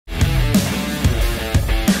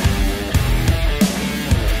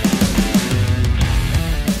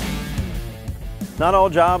Not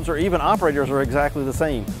all jobs or even operators are exactly the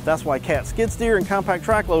same. That's why Cat skid steer and compact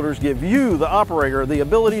track loaders give you, the operator, the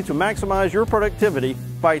ability to maximize your productivity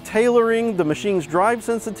by tailoring the machine's drive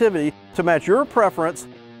sensitivity to match your preference,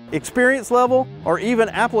 experience level, or even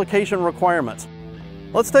application requirements.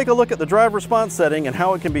 Let's take a look at the drive response setting and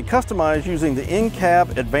how it can be customized using the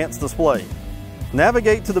in-cab advanced display.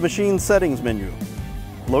 Navigate to the machine settings menu.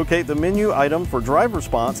 Locate the menu item for drive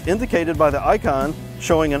response indicated by the icon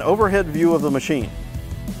showing an overhead view of the machine.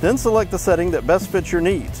 Then select the setting that best fits your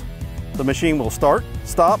needs. The machine will start,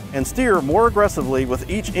 stop, and steer more aggressively with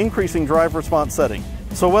each increasing drive response setting.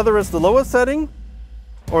 So whether it's the lowest setting,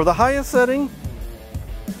 or the highest setting,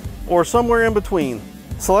 or somewhere in between,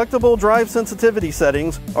 selectable drive sensitivity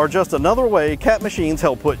settings are just another way Cat machines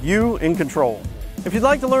help put you in control. If you'd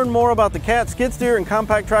like to learn more about the Cat skid steer and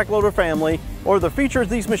compact track loader family, or the features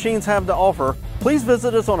these machines have to offer, please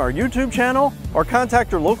visit us on our YouTube channel or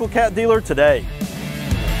contact your local Cat dealer today.